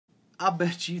I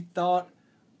bet you thought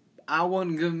I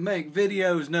wasn't gonna make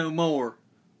videos no more.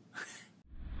 It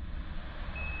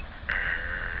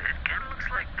kinda looks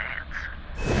like pants.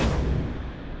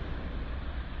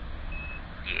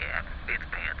 Yeah, it's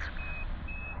pants.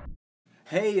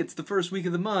 Hey, it's the first week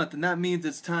of the month, and that means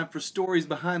it's time for Stories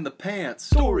Behind the Pants.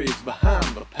 Stories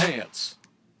Behind the Pants.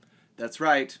 That's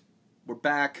right. We're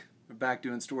back. We're back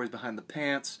doing Stories Behind the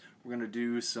Pants. We're going to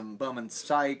do some bum and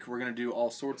psych. We're going to do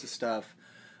all sorts of stuff.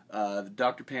 The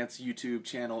Dr. Pants YouTube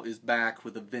channel is back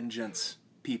with a vengeance,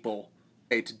 people.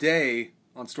 Hey, today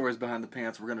on Stories Behind the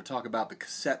Pants, we're going to talk about the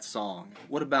Cassette song.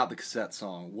 What about the Cassette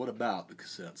song? What about the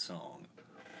Cassette song?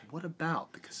 What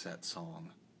about the Cassette song?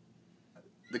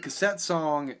 The Cassette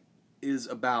song is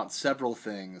about several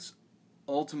things.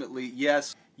 Ultimately,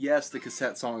 yes, the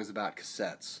Cassette song is about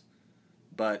cassettes,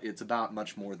 but it's about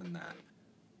much more than that.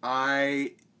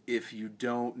 If you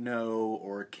don't know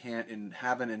or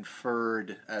haven't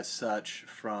inferred as such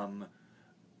from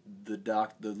the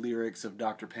lyrics of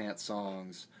Dr. Pants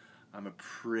songs, I'm a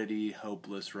pretty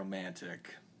hopeless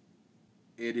romantic.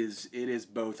 It is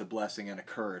both a blessing and a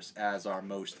curse, as are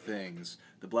most things.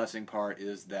 The blessing part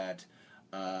is that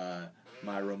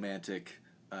my romantic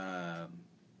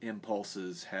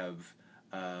impulses have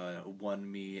won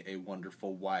me a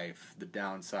wonderful wife. The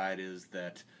downside is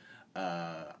that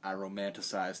I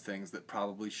romanticize things that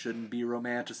probably shouldn't be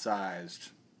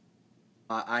romanticized.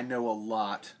 I know a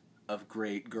lot of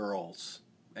great girls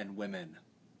and women,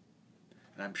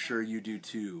 and I'm sure you do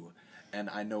too, and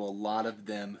I know a lot of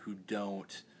them who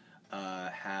don't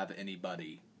have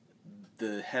anybody.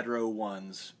 The hetero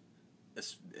ones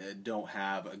don't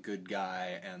have a good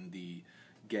guy, and the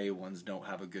gay ones don't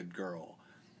have a good girl.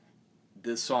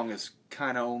 This song is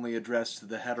kind of only addressed to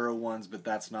the hetero ones, but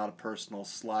that's not a personal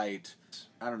slight.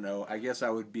 I don't know, I guess I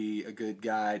would be a good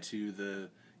guy to the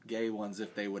gay ones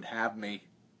if they would have me.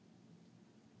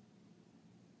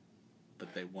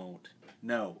 But they won't.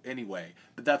 No, anyway,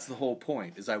 but that's the whole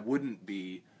point, is I wouldn't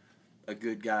be a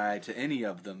good guy to any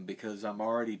of them because I'm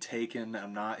already taken,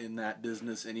 I'm not in that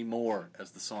business anymore,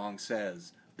 as the song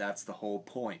says. That's the whole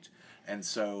point. And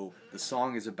so the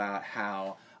song is about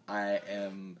how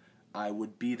I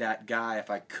would be that guy if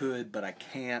I could, but I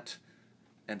can't,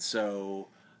 and so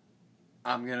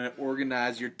I'm gonna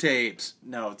organize your tapes.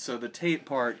 No, so the tape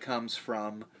part comes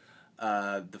from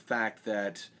the fact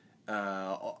that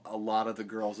a lot of the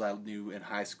girls I knew in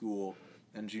high school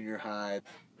and junior high,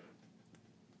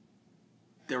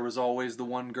 there was always the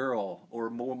one girl, or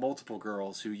multiple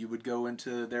girls, who you would go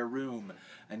into their room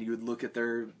and you would look at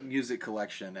their music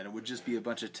collection, and it would just be a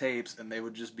bunch of tapes, and they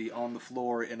would just be on the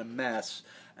floor in a mess,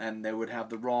 and they would have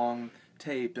the wrong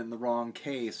tape in the wrong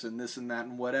case, and this and that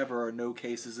and whatever, or no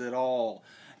cases at all.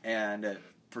 And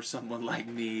for someone like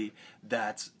me,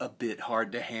 that's a bit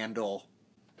hard to handle.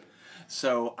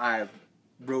 So I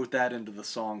wrote that into the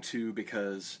song too,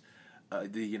 because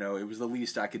it was the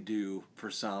least I could do for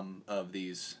some of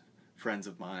these friends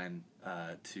of mine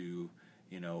to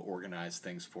organize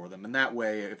things for them. And that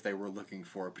way, if they were looking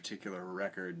for a particular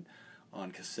record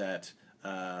on cassette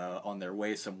on their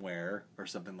way somewhere or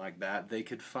something like that, they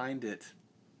could find it.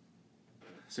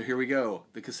 So here we go,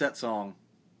 the Cassette song.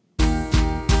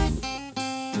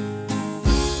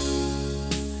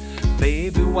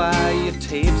 Baby, why your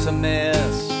tape's a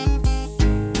mess?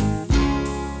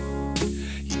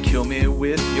 You kill me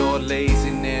with your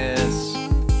laziness.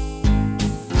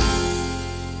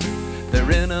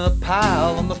 They're in a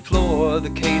pile on the floor.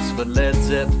 The case for Led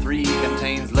Zepp 3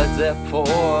 contains Led Zepp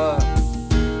 4.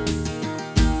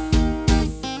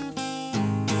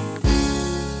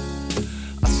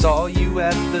 I saw you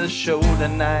at the show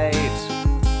tonight.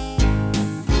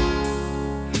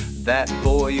 That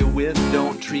boy you're with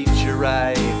don't treat you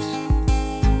right.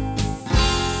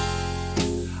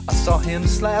 I saw him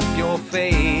slap your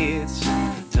face.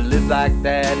 To live like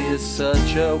that is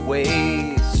such a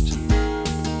waste.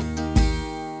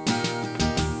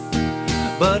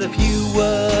 But if you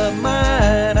were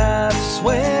mine, I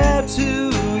swear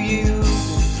to you,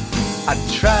 I'd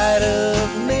try to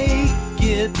make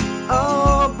it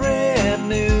all brand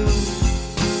new.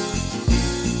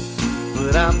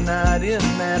 But I'm not in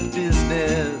that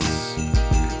business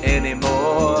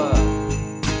anymore.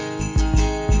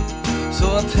 So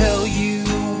I'll tell you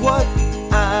what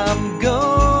I'm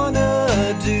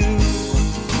gonna do.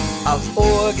 I'll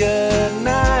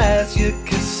organize your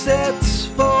cassettes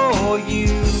for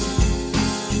you.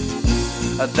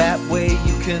 That way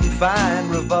you can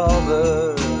find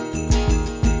Revolver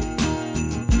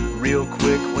real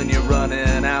quick when you're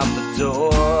running out the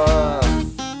door.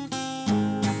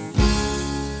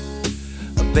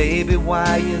 Baby,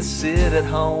 why you sit at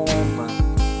home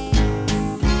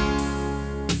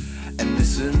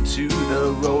to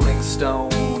the Rolling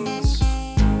Stones.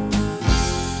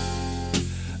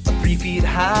 3 feet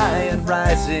high and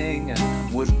rising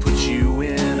would put you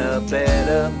in a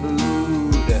better mood.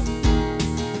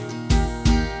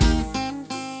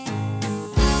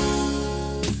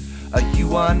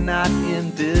 You are not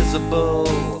invisible,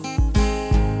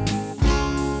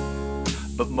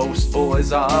 but most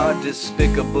boys are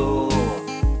despicable.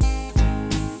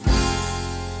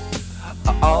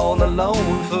 All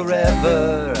alone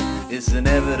forever is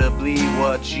inevitably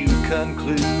what you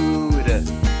conclude.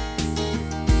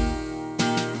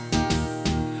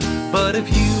 But if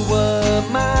you were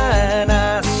mine,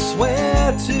 I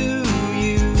swear to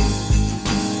you,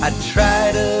 I'd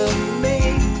try to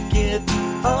make it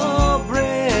all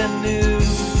brand new.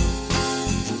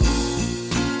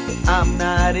 But I'm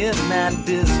not in that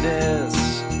business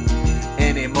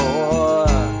anymore.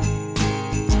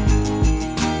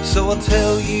 So I'll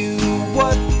tell you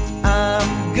what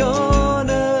I'm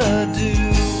gonna do.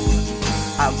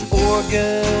 I'll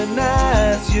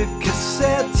organize your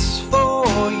cassettes for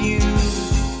you.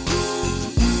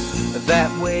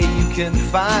 That way you can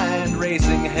find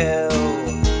Raising Hell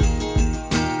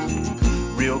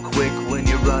real quick when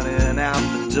you're running out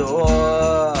the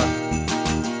door.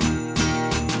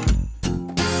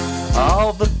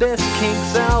 All the best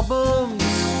Kinks albums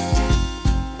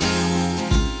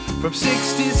from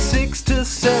 66 to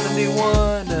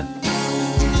 71,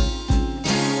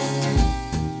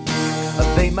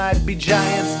 they might be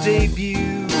Giant's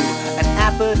debut, an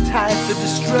appetite for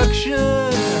destruction.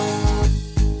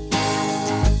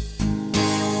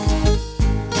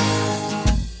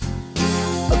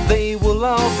 They will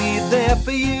all be there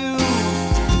for you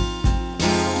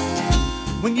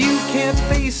when you can't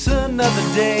face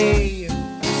another day.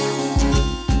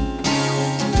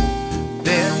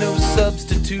 They're no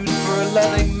substitute for a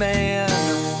loving man,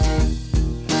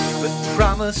 but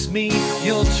promise me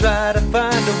you'll try to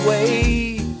find a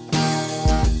way.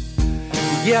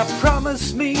 Yeah,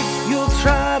 promise me you'll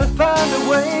try to find a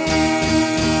way.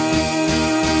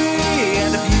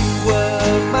 And if you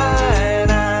were mine,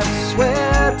 I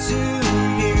swear to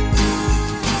you,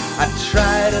 I'd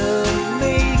try to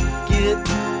make it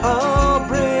all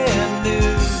brand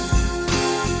new.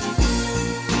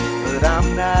 But I'm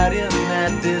not in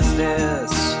that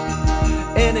business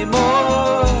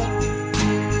anymore.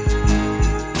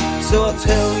 So I'll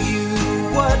tell you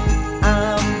what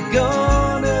I'm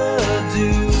gonna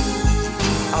do.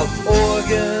 I'll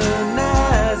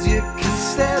organize your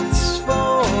cassettes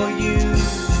for you.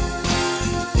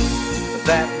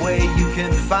 That way you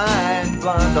can find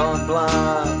Blonde on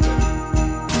Blonde.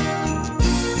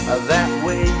 That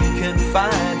way you can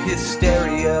find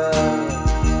Hysteria.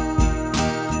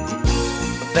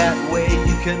 That way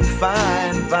you can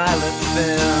find violent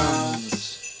films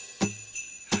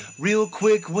real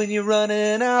quick when you're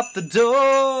running out the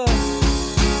door.